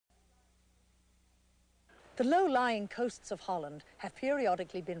The low-lying coasts of Holland have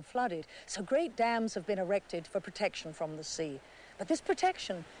periodically been flooded, so great dams have been erected for protection from the sea. But this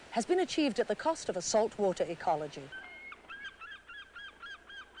protection has been achieved at the cost of a saltwater ecology.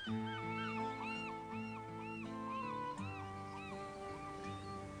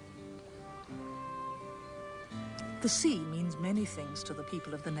 The sea means many things to the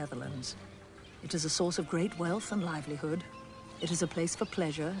people of the Netherlands. It is a source of great wealth and livelihood. It is a place for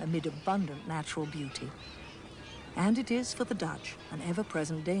pleasure amid abundant natural beauty. And it is, for the Dutch, an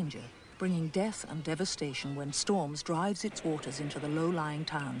ever-present danger, bringing death and devastation when storms drives its waters into the low-lying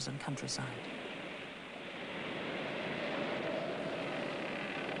towns and countryside.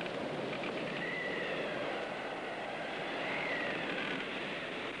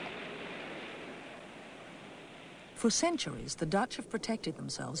 For centuries, the Dutch have protected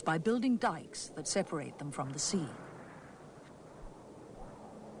themselves by building dikes that separate them from the sea.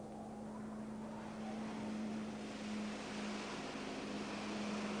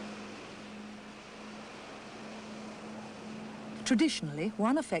 Traditionally,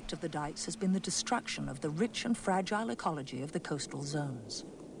 one effect of the dikes has been the destruction of the rich and fragile ecology of the coastal zones.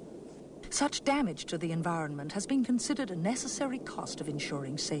 Such damage to the environment has been considered a necessary cost of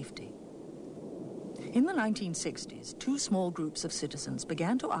ensuring safety. In the 1960s, two small groups of citizens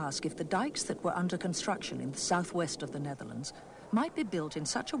began to ask if the dikes that were under construction in the southwest of the Netherlands might be built in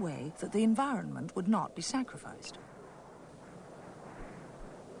such a way that the environment would not be sacrificed.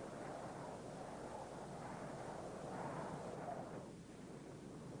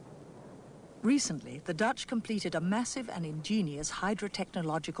 Recently, the Dutch completed a massive and ingenious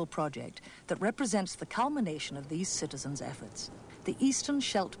hydrotechnological project that represents the culmination of these citizens' efforts. The Eastern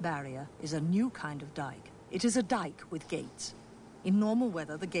Scheldt Barrier is a new kind of dike. It is a dike with gates. In normal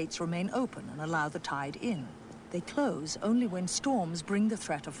weather, the gates remain open and allow the tide in. They close only when storms bring the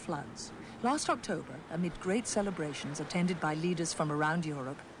threat of floods. Last October, amid great celebrations attended by leaders from around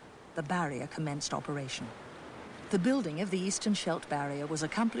Europe, the barrier commenced operation. The building of the Eastern Scheldt Barrier was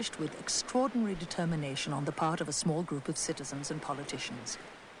accomplished with extraordinary determination on the part of a small group of citizens and politicians.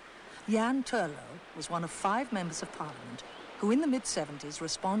 Jan Terlouw was one of 5 members of Parliament who in the mid-70s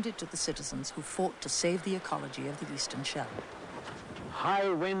responded to the citizens who fought to save the ecology of the Eastern Scheldt. High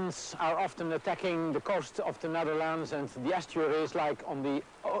winds are often attacking the coast of the Netherlands and the estuaries, like on the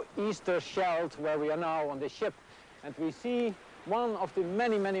Eastern Scheldt where we are now on the ship. And we see one of the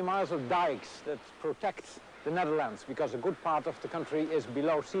many, many miles of dikes that protect the Netherlands, because a good part of the country is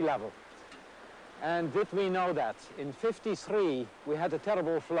below sea level. And did we know that? In '53 we had a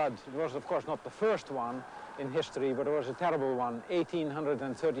terrible flood. It was of course not the first one in history, but it was a terrible one.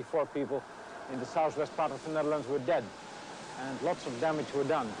 1,834 people in the southwest part of the Netherlands were dead, and lots of damage were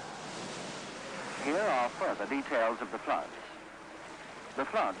done. Here are further details of the floods. The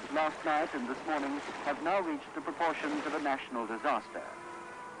floods last night and this morning have now reached the proportions of a national disaster.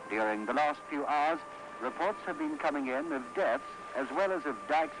 During the last few hours, reports have been coming in of deaths as well as of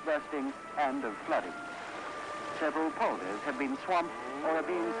dikes bursting and of flooding. Several polders have been swamped or are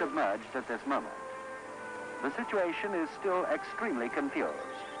being submerged at this moment. The situation is still extremely confused.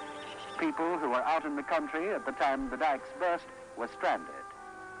 People who were out in the country at the time the dikes burst were stranded.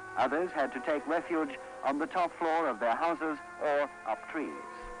 Others had to take refuge on the top floor of their houses or up trees.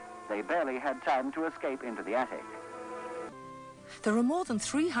 They barely had time to escape into the attic. There are more than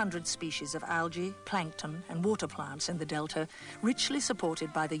 300 species of algae, plankton and water plants in the delta, richly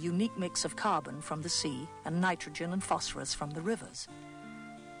supported by the unique mix of carbon from the sea and nitrogen and phosphorus from the rivers.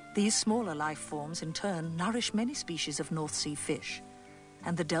 These smaller life forms in turn nourish many species of North Sea fish,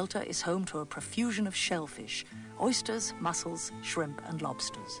 and the delta is home to a profusion of shellfish, oysters, mussels, shrimp and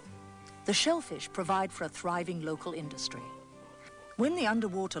lobsters. The shellfish provide for a thriving local industry. When the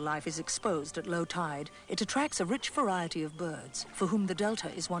underwater life is exposed at low tide, it attracts a rich variety of birds, for whom the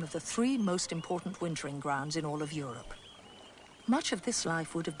delta is one of the 3 most important wintering grounds in all of Europe. Much of this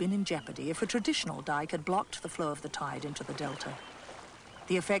life would have been in jeopardy if a traditional dike had blocked the flow of the tide into the delta.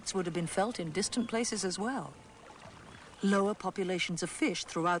 The effects would have been felt in distant places as well. Lower populations of fish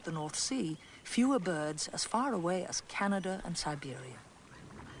throughout the North Sea, fewer birds as far away as Canada and Siberia.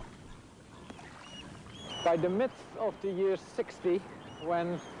 By the mid of the year 60,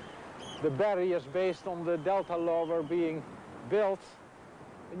 when the barriers based on the delta law were being built,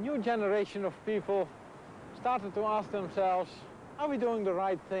 a new generation of people started to ask themselves, are we doing the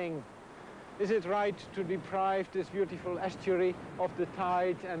right thing? Is it right to deprive this beautiful estuary of the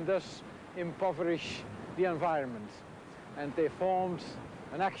tide and thus impoverish the environment? And they formed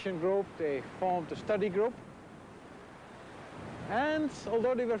an action group, they formed a study group. And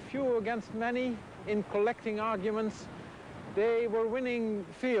although they were few against many in collecting arguments, They were winning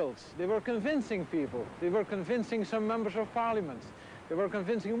fields. They were convincing people. They were convincing some members of parliament. They were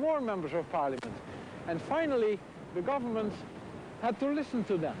convincing more members of parliament. And finally, the government had to listen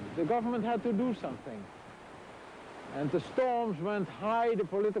to them. The government had to do something. And the storms went high, the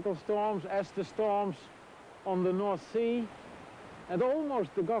political storms, as the storms on the North Sea. And almost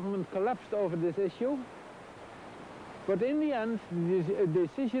the government collapsed over this issue. But in the end, a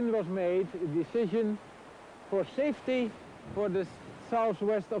decision was made, a decision for safety for the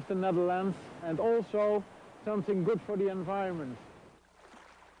southwest of the Netherlands, and also something good for the environment.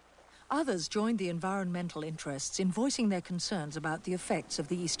 Others joined the environmental interests in voicing their concerns about the effects of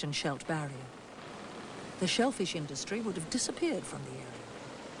the Eastern Scheldt Barrier. The shellfish industry would have disappeared from the area.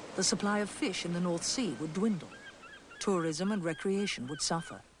 The supply of fish in the North Sea would dwindle. Tourism and recreation would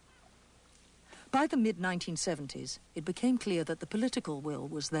suffer. By the mid-1970s, it became clear that the political will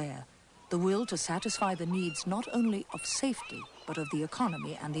was there, the will to satisfy the needs not only of safety, but of the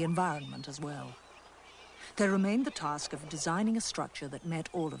economy and the environment as well. There remained the task of designing a structure that met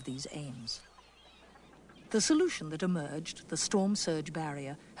all of these aims. The solution that emerged, the storm surge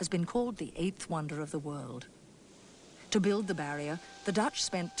barrier, has been called the eighth wonder of the world. To build the barrier, the Dutch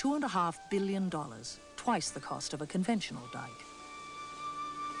spent $2.5 billion, twice the cost of a conventional dike.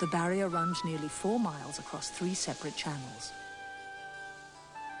 The barrier runs nearly 4 miles across 3 separate channels.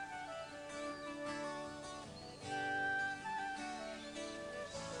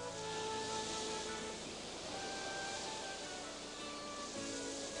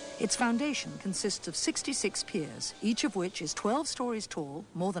 Its foundation consists of 66 piers, each of which is 12 stories tall,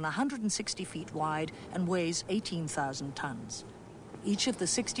 more than 160 feet wide, and weighs 18,000 tons. Each of the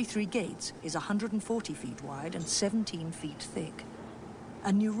 63 gates is 140 feet wide and 17 feet thick.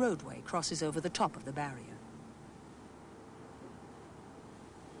 A new roadway crosses over the top of the barrier.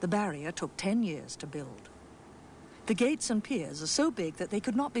 The barrier took 10 years to build. The gates and piers are so big that they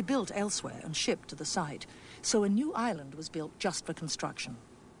could not be built elsewhere and shipped to the site, so a new island was built just for construction.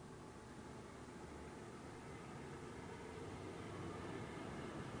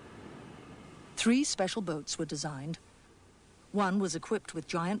 Three special boats were designed. One was equipped with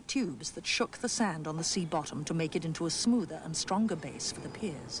giant tubes that shook the sand on the sea bottom to make it into a smoother and stronger base for the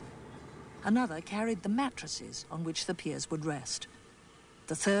piers. Another carried the mattresses on which the piers would rest.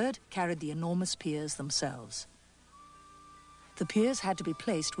 The third carried the enormous piers themselves. The piers had to be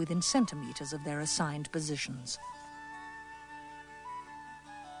placed within centimeters of their assigned positions.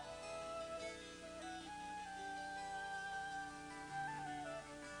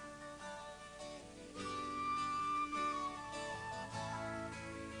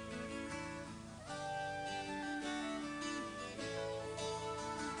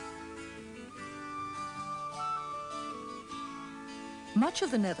 Much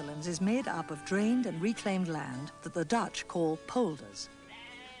of the Netherlands is made up of drained and reclaimed land that the Dutch call polders.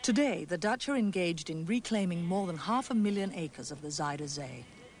 Today, the Dutch are engaged in reclaiming more than 500,000 acres of the Zuider Zee.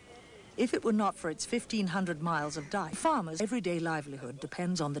 If it were not for its 1,500 miles of dike, farmers' everyday livelihood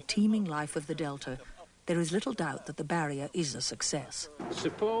depends on the teeming life of the delta. There is little doubt that the barrier is a success.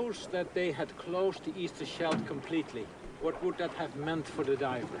 Suppose that they had closed the Eastern Scheldt completely. What would that have meant for the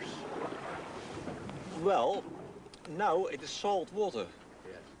divers? Well, now it is salt water.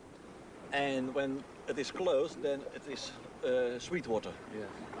 Yes. And when it is closed, then it is sweet water. Yes.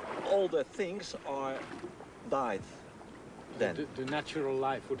 All the things are died then. The natural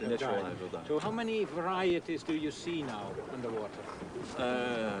life would have died. Life would die. So how many varieties do you see now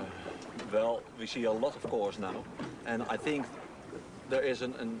underwater? Well, we see a lot, of course, now. And I think there is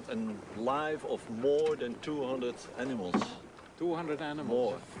a life of more than 200 animals. 200 animals?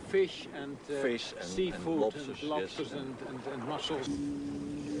 More. Fish and seafood and lobsters yes. and mussels.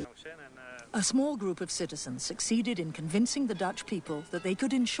 A small group of citizens succeeded in convincing the Dutch people that they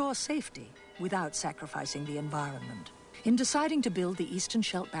could ensure safety without sacrificing the environment. In deciding to build the Eastern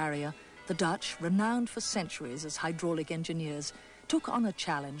Scheldt Barrier, the Dutch, renowned for centuries as hydraulic engineers, took on a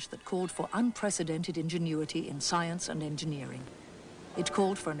challenge that called for unprecedented ingenuity in science and engineering. It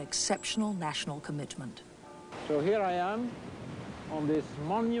called for an exceptional national commitment. So here I am on this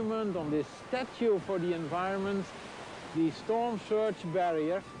monument, on this statue for the environment, the storm surge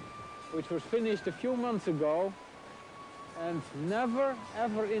barrier, which was finished a few months ago, and never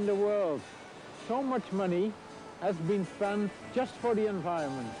ever in the world so much money has been spent just for the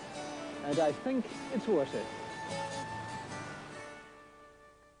environment, and I think it's worth it.